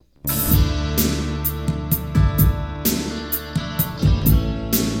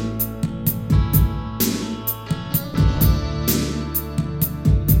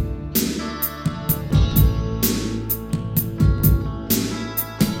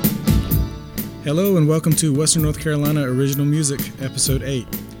Hello and welcome to Western North Carolina Original Music, Episode 8.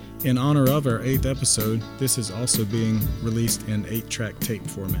 In honor of our 8th episode, this is also being released in 8-track tape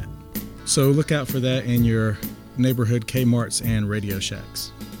format. So look out for that in your neighborhood Kmarts and Radio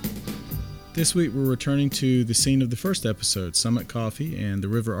Shacks. This week we're returning to the scene of the first episode, Summit Coffee and the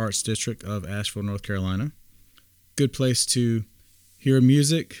River Arts District of Asheville, North Carolina. Good place to hear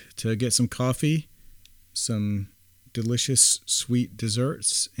music, to get some coffee, some delicious sweet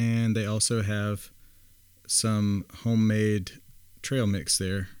desserts, and they also have some homemade trail mix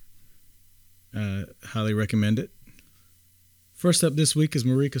there. Highly recommend it. First up this week is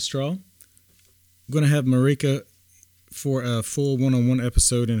Marika Straw. I'm going to have Marika for a full one-on-one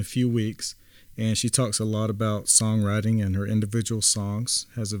episode in a few weeks, and she talks a lot about songwriting and her individual songs.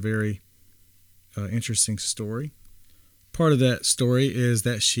 Has a very interesting story. Part of that story is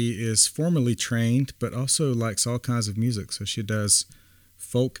that she is formally trained, but also likes all kinds of music. So she does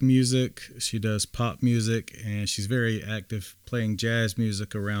folk music, she does pop music, and she's very active playing jazz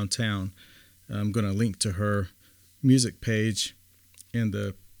music around town. I'm going to link to her music page in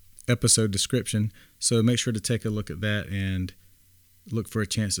the episode description. So make sure to take a look at that and look for a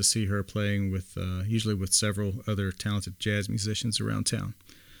chance to see her playing with, usually with several other talented jazz musicians around town.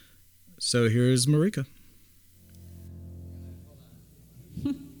 So here's Marika.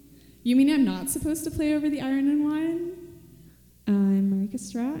 You mean I'm not supposed to play over the iron and wine? I'm Marika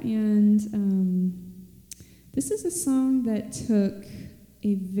Straw, and this is a song that took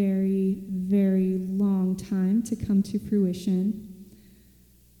a very, very long time to come to fruition.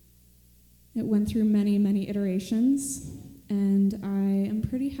 It went through many, many iterations, and I am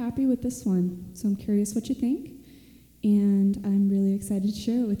pretty happy with this one. So I'm curious what you think, and I'm really excited to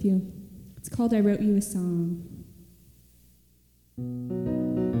share it with you. It's called I Wrote You a Song.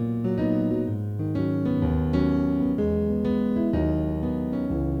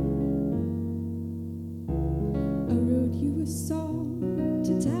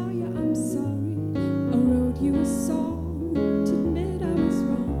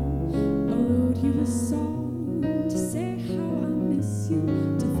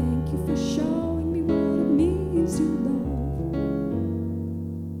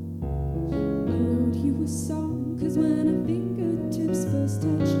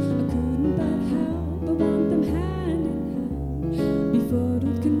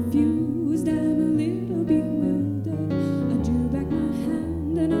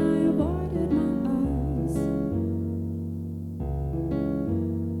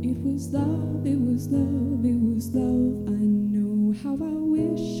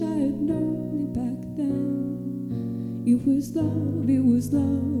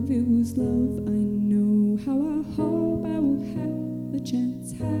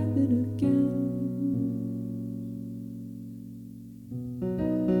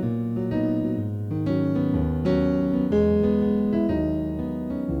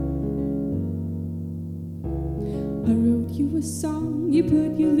 You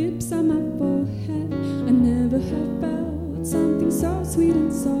put your lips on my forehead. I never have felt something so sweet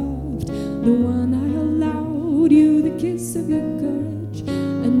and soft. The one I allowed you, the kiss of your courage,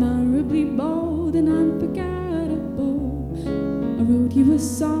 admirably bold and unforgettable. I wrote you a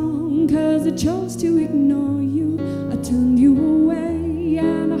song 'cause I chose to ignore you. I turned you away,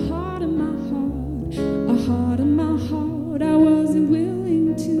 and a heart in my heart, a heart in my heart, I wasn't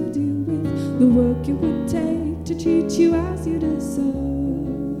willing to deal with the work it would take to treat you as you deserve.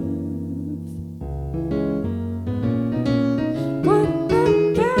 What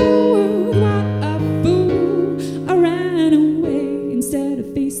a coward, what a fool. I ran away instead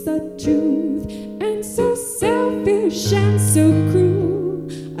of face the truth. And so selfish and so cruel.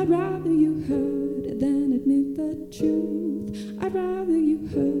 I'd rather you hurt than admit the truth. I'd rather you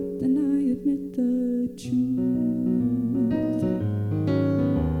hurt than I admit the truth.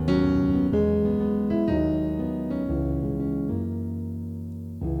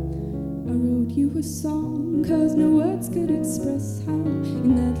 You a song 'cause no words could express how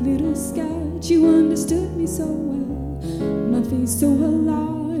in that little sketch you understood me so well. My face so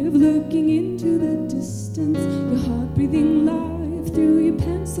alive, looking into the distance, your heart breathing life through your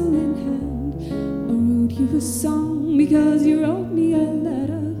pencil in hand. I wrote you a song because you wrote me a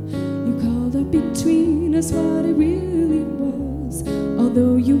letter. You called up between us what it really was.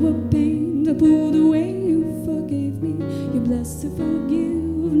 Although you were pained, I pulled away, you forgave me. You blessed the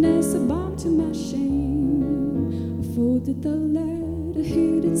forgiveness, a balm to my shame. I folded the letter,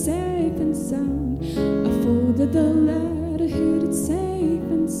 hid it safe and sound. I folded the letter, hid it safe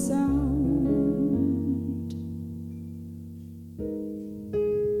and sound.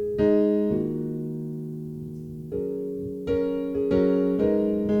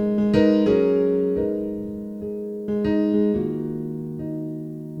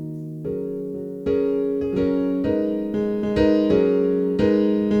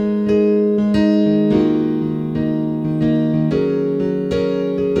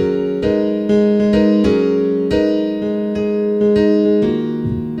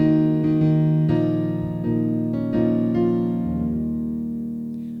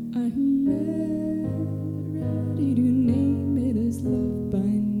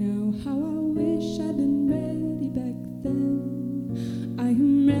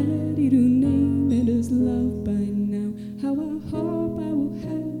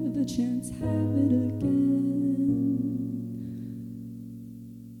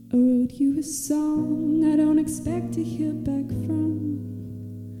 I wrote you a song I don't expect to hear back from.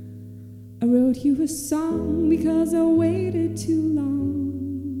 I wrote you a song because I waited too long.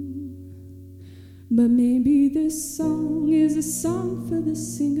 But maybe this song is a song for the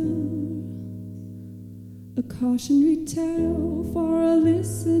singer, a cautionary tale for a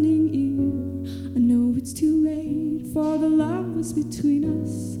listening ear. I know it's too late for the love was between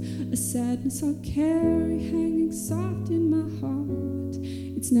us, a sadness I'll carry hanging soft in my heart.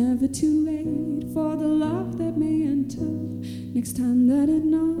 It's never too late for the love that may enter. Next time that it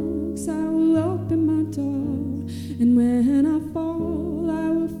knocks, I will open my door. And when I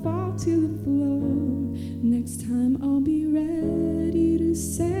will fall to the floor. Next time I'll be ready to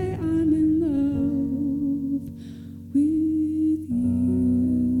say I'm in love with you.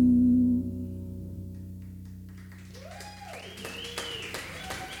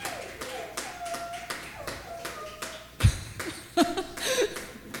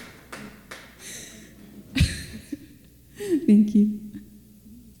 Thank you.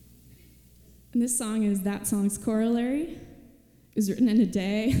 And this song is that song's corollary. It was written in a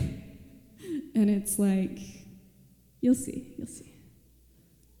day. And it's like, you'll see.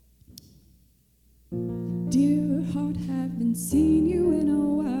 Dear heart, haven't seen you in a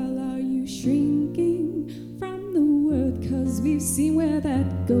while. Are you shrinking from the word? 'Cause we've seen where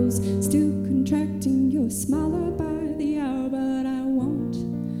that goes. Still contracting your smaller by the hour. But I won't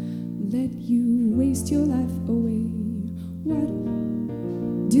let you waste your life away. What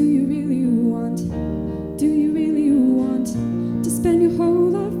do you really want? Do you really want to spend your whole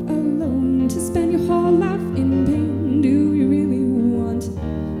life alone? To spend your whole life in pain? Do you really want?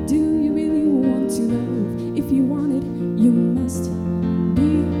 Do you really want to love? If you want it, you must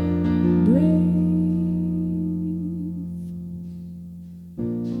be brave.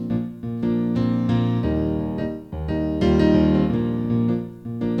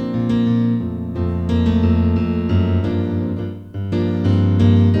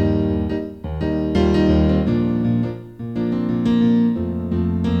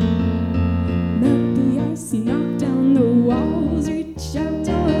 Melt the ice, knock down the walls, reach out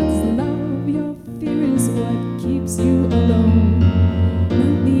towards love. Your fear is what keeps you alone.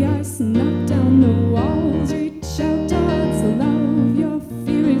 Melt the ice, knock down the walls, reach out towards love. Your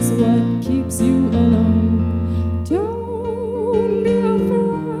fear is what keeps you alone. Don't be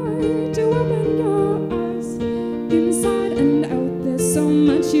afraid to open your eyes. Inside and out, there's so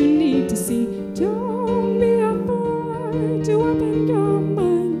much you need to see. Don't be afraid to open your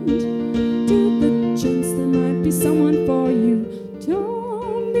mind to the chance there might be someone for you.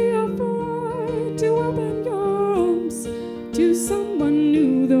 Don't be afraid to open your arms to someone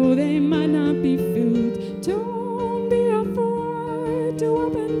new, though they might not be filled. Don't be afraid to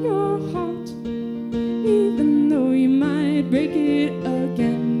open your heart, even though you might break it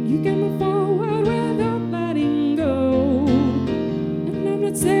again. You can move forward without letting go. And I'm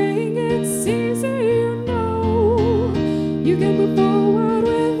not saying it's easy, you know. You can move forward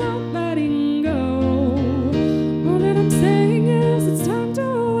without letting go. All that I'm saying is it's time to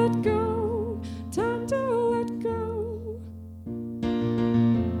let go. Time to let go.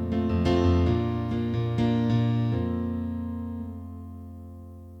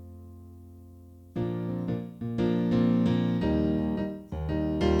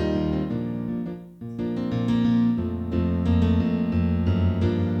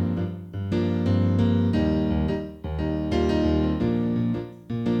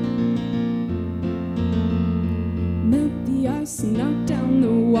 Melt the ice, knock down the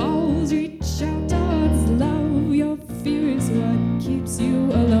walls, reach out towards love. Your fear is what keeps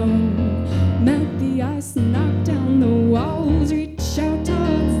you alone. Melt the ice, knock down the walls, reach out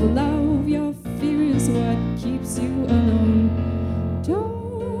towards love. Your fear is what keeps you alone.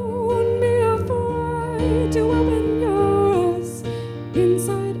 Don't be afraid to open your eyes.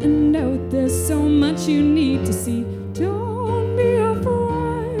 Inside and out, there's so much you need to see. Don't be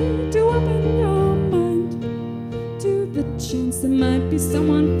afraid to open your mind to the chance there might be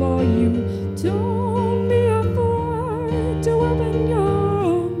someone for you. Don't be afraid to open your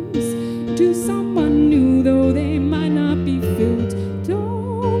arms to someone new, though they might not be filled.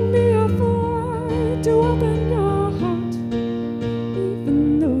 Don't be afraid to open your heart,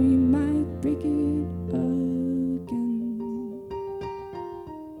 even though you might break it again.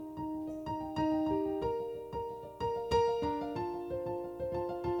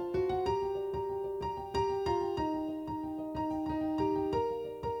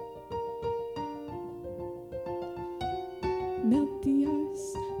 Melt the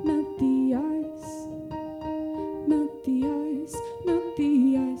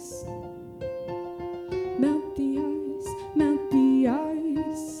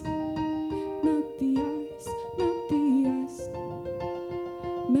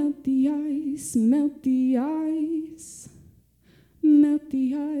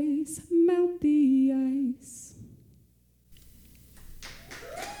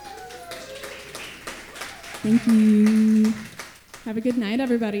Thank you. Have a good night,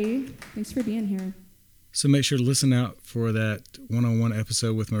 everybody. Thanks for being here. So make sure to listen out for that one-on-one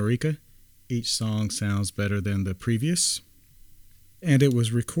episode with Marika. Each song sounds better than the previous. And it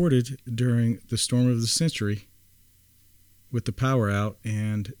was recorded during the storm of the century with the power out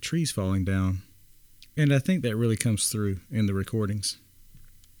and trees falling down. And I think that really comes through in the recordings.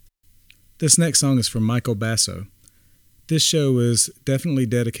 This next song is from Michael Basso. This show is definitely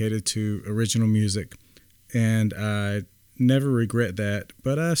dedicated to original music, and I never regret that,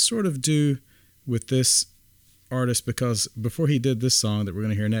 but I sort of do with this artist because before he did this song that we're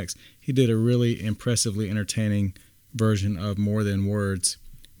going to hear next, he did a really impressively entertaining version of More Than Words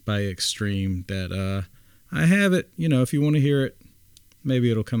by Extreme that I have it, if you want to hear it,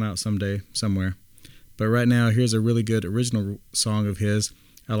 maybe it'll come out someday somewhere. But right now, here's a really good original song of his.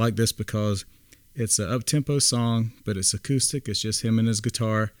 I like this because it's an up-tempo song, but it's acoustic. It's just him and his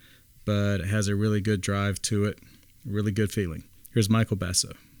guitar, but it has a really good drive to it, a really good feeling. Here's Michael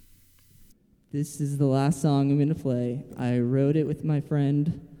Basso. This is the last song I'm going to play. I wrote it with my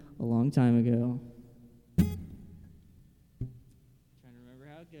friend a long time ago. Trying to remember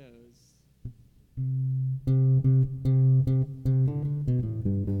how it goes.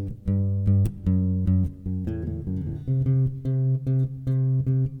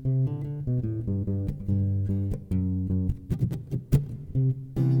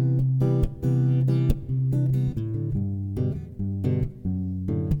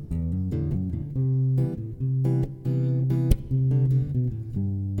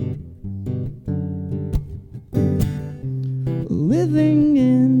 Living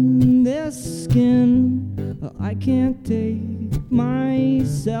in this skin, I can't take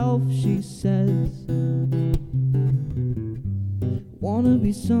myself, she says. Wanna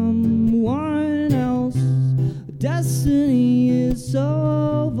be someone else. Destiny is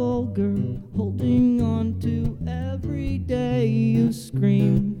so vulgar, holding on to every day you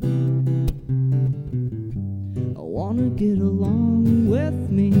scream. I wanna get along with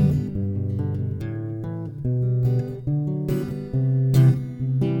me.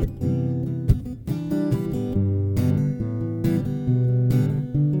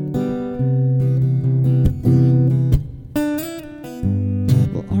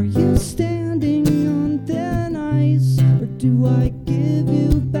 Do I give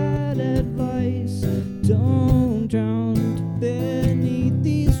you bad advice? Don't drown beneath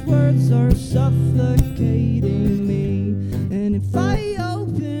these words are suffocating me. And if I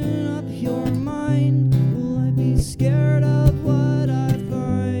open up your mind, will I be scared of what I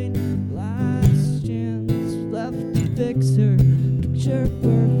find? Last chance left to fix her. Picture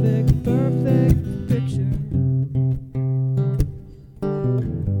perfect, perfect picture.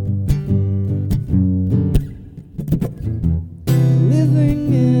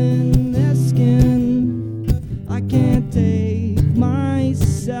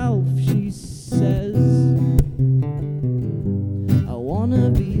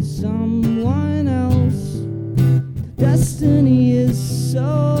 Someone else. Destiny is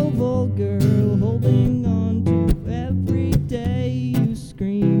so vulgar, holding on to every day you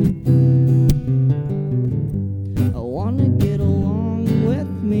scream. I wanna get along with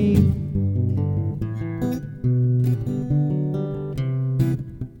me.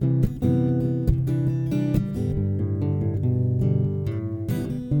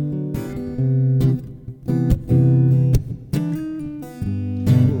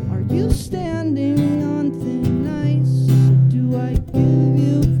 Standing on thin ice, do I give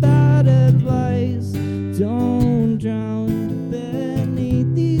you bad advice? Don't drown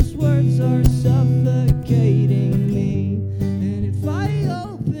beneath these words are suffocating me. And if I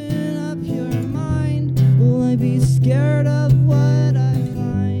open up your mind, will I be scared of what I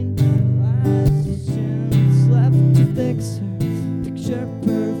find? Last chance left to fix her. Picture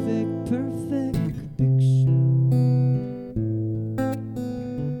perfect, perfect picture.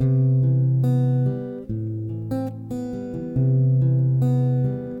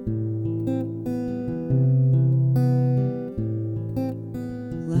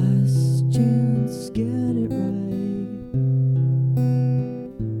 Get it right.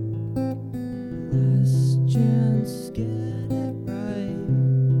 Last chance, get it right.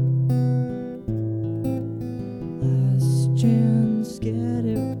 Last chance, get it right. Last chance, get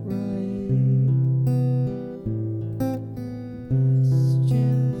it right.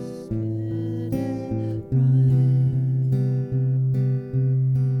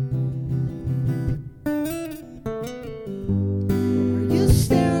 Are you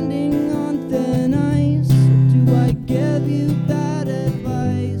standing on thin ice? Do I give you bad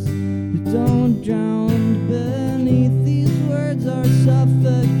advice? Don't drown beneath these words are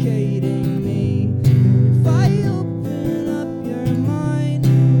suffocating me. If I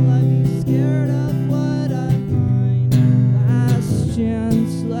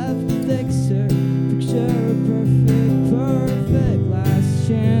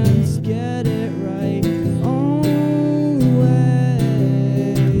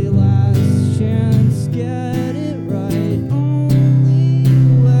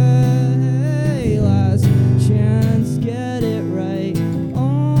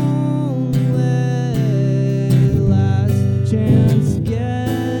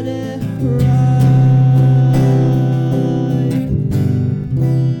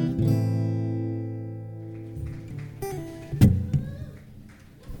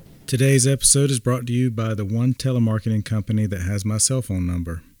Today's episode is brought to you by the one telemarketing company that has my cell phone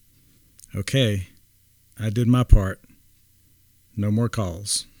number. Okay, I did my part. No more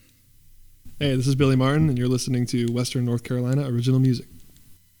calls. Hey, this is Billy Martin, and you're listening to Western North Carolina Original Music.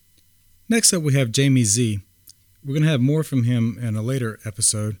 Next up, we have Jamie Z. We're going to have more from him in a later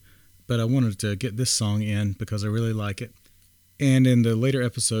episode, but I wanted to get this song in because I really like it. And in the later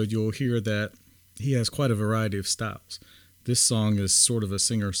episode, you'll hear that he has quite a variety of styles. This song is sort of a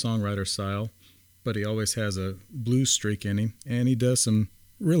singer-songwriter style, but he always has a blues streak in him, and he does some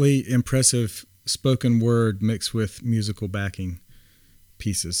really impressive spoken word mixed with musical backing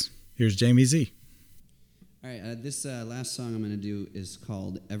pieces. Here's Jamie Z. All right, this last song I'm going to do is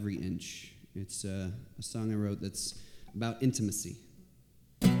called Every Inch. It's a song I wrote that's about intimacy.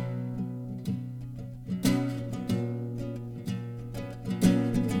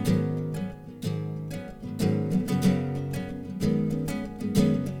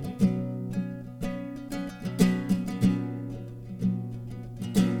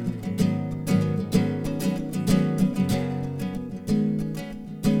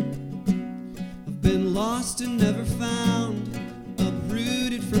 Lost and never found,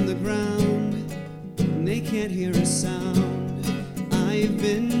 uprooted from the ground, and they can't hear a sound. I've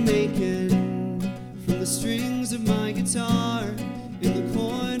been making from the strings of my guitar in the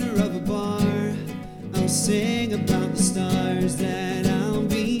corner of a bar. I'll sing about the stars that I'll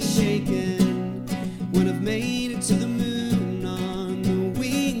be shaking when I've made it to the moon on the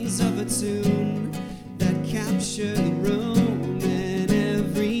wings of a tune that capture the room and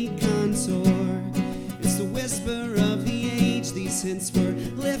every contour. Whisper of the age, these hints were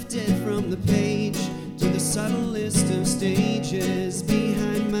lifted from the page to the subtlest of stages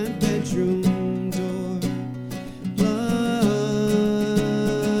behind my bedroom door. Plug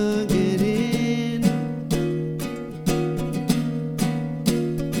it in.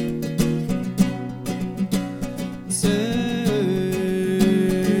 Turn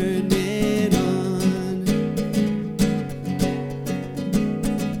it on.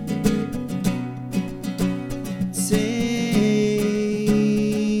 Take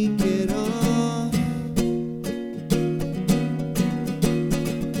it off.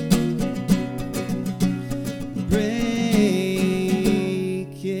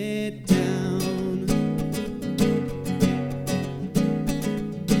 Break it down.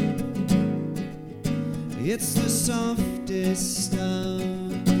 It's the softest of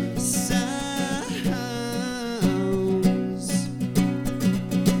sounds,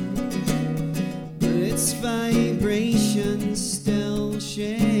 but its vibrations still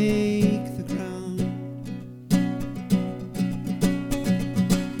shake the ground.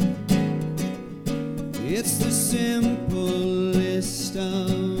 It's the simplest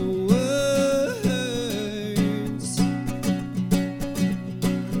of words,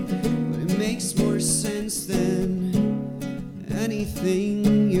 but it makes more sense than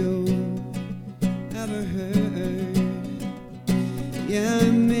anything you ever heard. Yeah,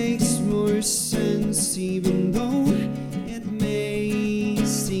 it makes more sense even though it may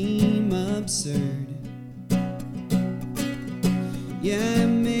seem absurd. Yeah, it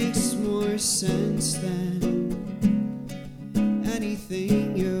makes more sense than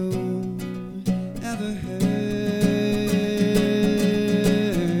anything you ever heard.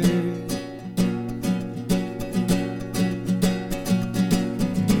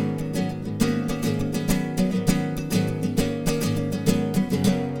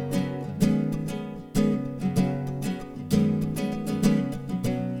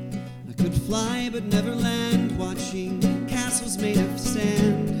 I could fly but never land, watching castles made of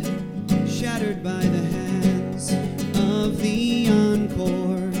sand, shattered by the hands of the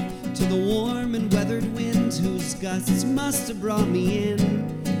encore, to the warm and weathered wind whose gusts must have brought me in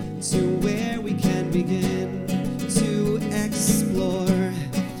to where we can begin to explore.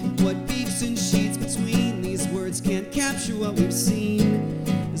 What beats and sheets between these words can't capture what we've seen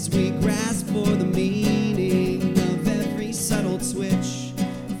as we grasp for the meaning of every subtle twitch,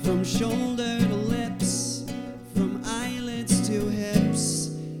 from shoulder to lips, from eyelids to hips.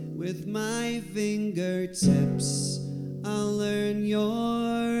 With my fingertips, I'll learn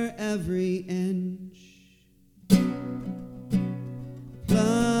your every inch.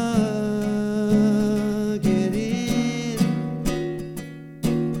 Plug it in.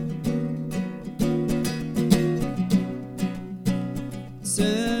 Turn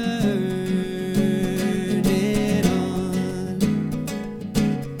it on.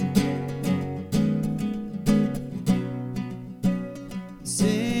 Take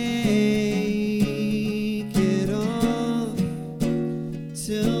it off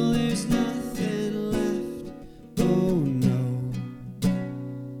till there's nothing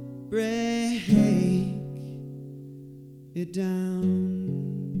break it down.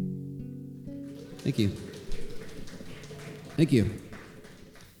 Thank you. Thank you.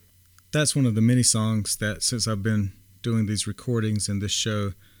 That's one of the many songs that, since I've been doing these recordings and this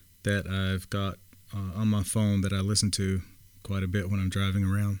show, that I've got on my phone that I listen to quite a bit when I'm driving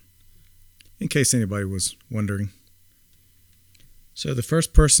around, in case anybody was wondering. So the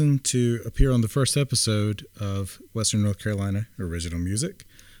first person to appear on the first episode of Western North Carolina Original Music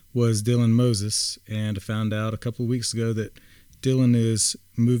was Dylan Moses, and I found out a couple of weeks ago that Dylan is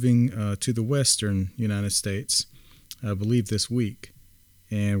moving to the western United States, I believe this week,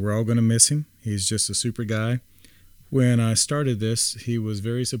 and we're all going to miss him. He's just a super guy. When I started this, he was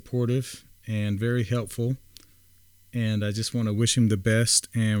very supportive and very helpful, and I just want to wish him the best,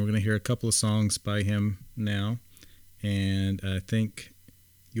 and we're going to hear a couple of songs by him now, and I think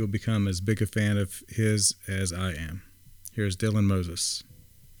you'll become as big a fan of his as I am. Here's Dylan Moses.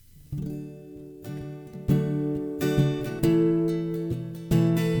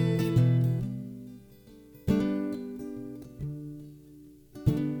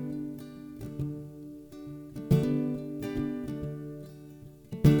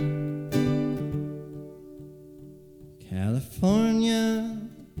 California,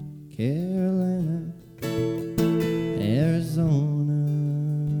 Carolina, Arizona,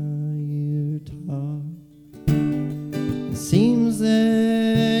 Utah. It seems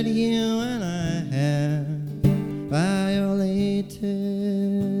that you and I have violated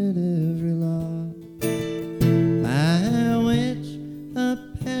every law by which a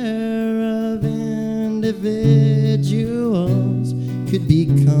pair of individuals could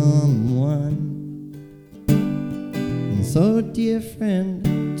become one. So, dear friend,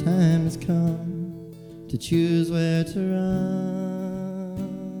 time has come to choose where to run.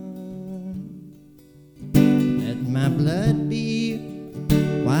 Let my blood be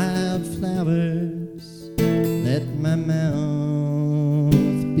wildflowers, let my mouth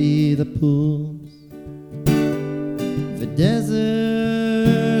be the pools of a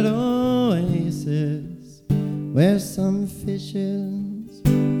desert oasis where some fishes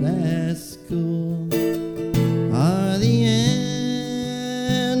last school are the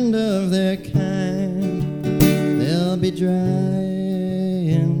end of their kind. They'll be dry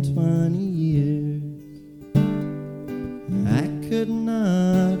in 20 years. I could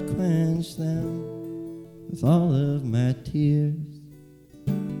not quench them with all of my tears.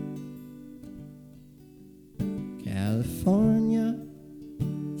 California,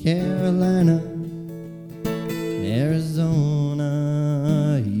 Carolina,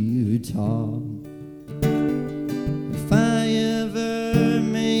 Arizona, Utah. If I ever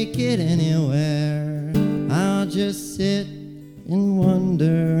make it anywhere, I'll just sit and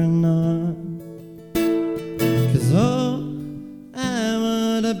wonder and awe. 'Cause oh, I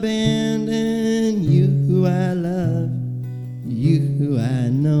would abandon you who I love, you who I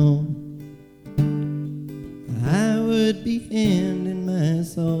know. I would be handing my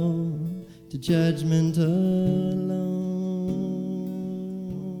soul to judgment alone.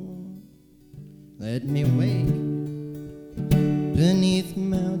 Let me wake beneath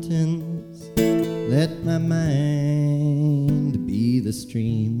mountains, let my mind be the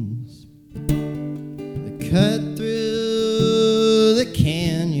streams that cut through the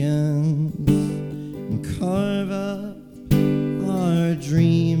canyons and carve up our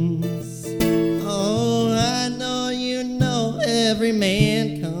dreams. Oh, I know you know every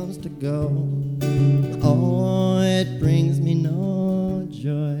man comes to go. Oh, it brings me no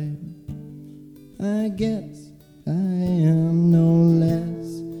joy. I guess I am no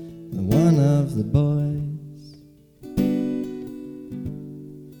less than one of the boys.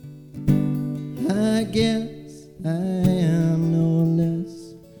 I guess I am no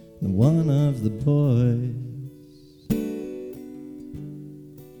less than one of the boys.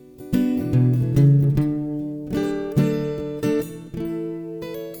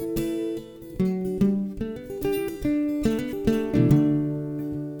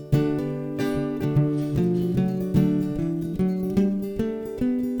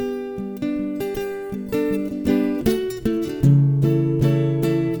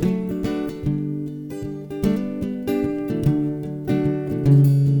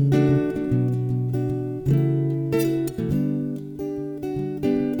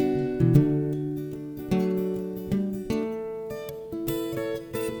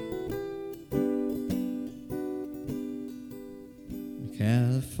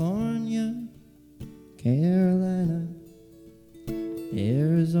 California, Carolina,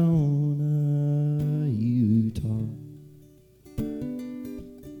 Arizona, Utah.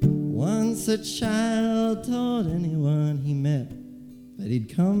 Once a child told anyone he met that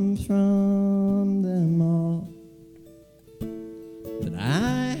he'd come from them all. But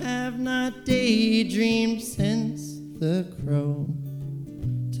I have not daydreamed since the crow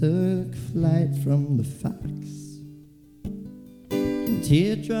took flight from the fox. And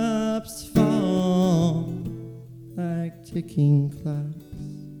teardrops fall like ticking clocks.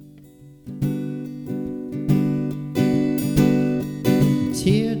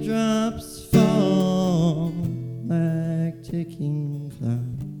 Teardrops fall like ticking clocks.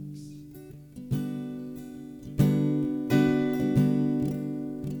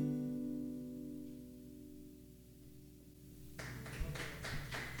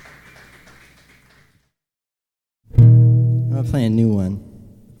 I'll play a new one.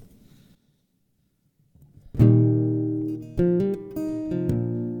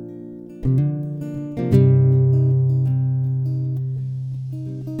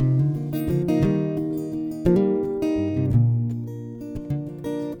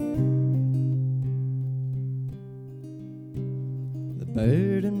 The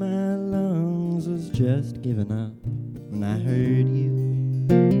bird in my lungs was just giving up when I heard you.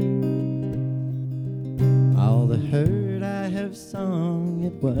 All the hurt I have sung,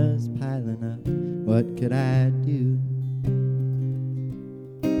 it was piling up. What could I do?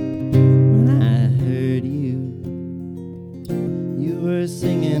 When I heard you, you were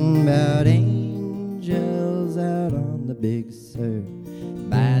singing about angels out on the Big Sur,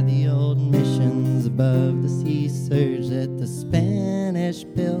 by the old missions above the sea surge that the Spanish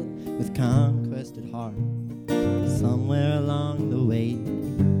built with conquest at heart. Somewhere along the way,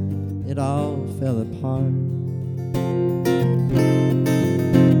 it all fell apart.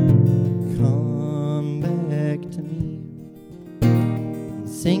 Come back to me and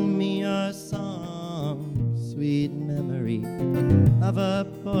sing me your song, sweet memory of a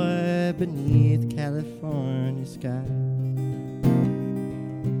boy beneath California sky,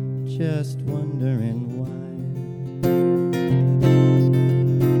 just wondering why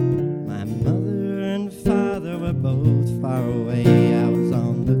my mother and father were both far away. I was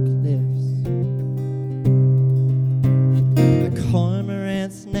on the cliffs. The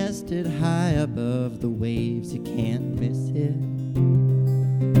cormorants nested high above the waves. You can't miss it.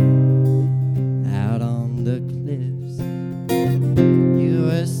 Out on the cliffs, you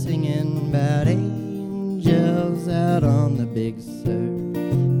were singing about angels out on the Big Sur,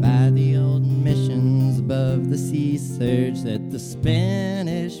 by the old missions above the sea surge that the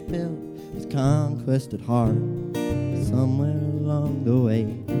Spanish built with conquest at heart. Somewhere along the way,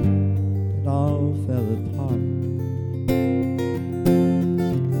 it all fell apart.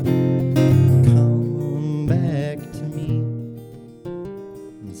 Come back to me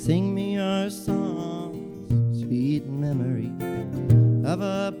and sing me your songs, sweet memory of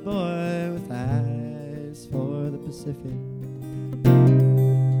a boy with eyes for the Pacific.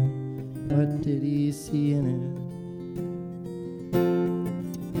 What did he see in it?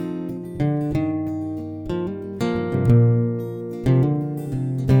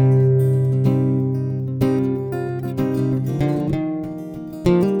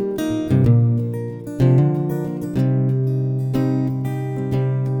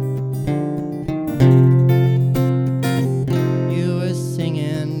 You were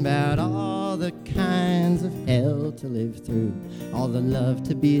singing about all the kinds of hell to live through, all the love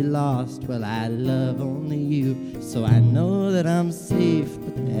to be lost. Well, I love only you, so I know that I'm safe,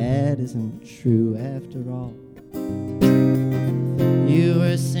 but that isn't true after all. You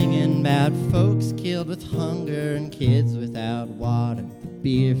were singing about folks killed with hunger and kids without water. The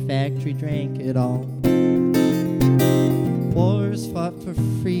beer factory drank it all. Wars fought for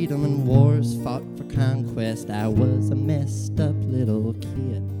freedom and wars fought for conquest. I was a messed up little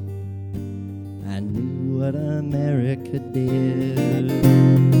kid. I knew what America did.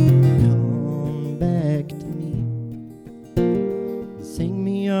 Come back to me, sing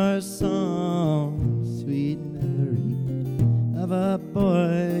me your song, sweet memory of a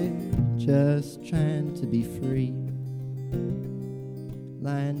boy just trying to be free,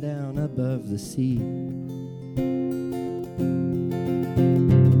 lying down above the sea.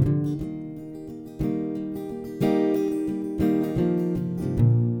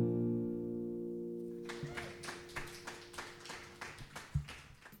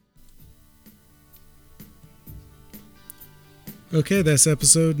 Okay, that's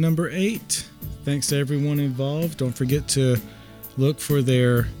episode number 8. Thanks to everyone involved. Don't forget to look for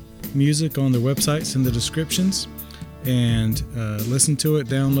their music on their websites in the descriptions and listen to it,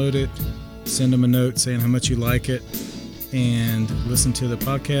 download it, send them a note saying how much you like it, and listen to the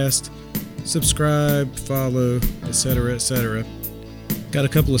podcast, subscribe, follow, etc., etc. Got a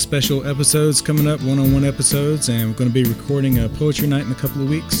couple of special episodes coming up, one-on-one episodes, and we're going to be recording a poetry night in a couple of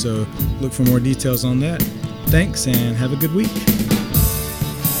weeks, so look for more details on that. Thanks, and have a good week.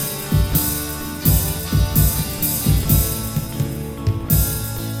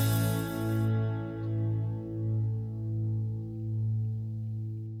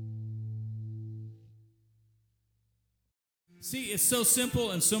 See, it's so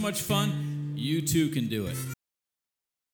simple and so much fun. You too can do it.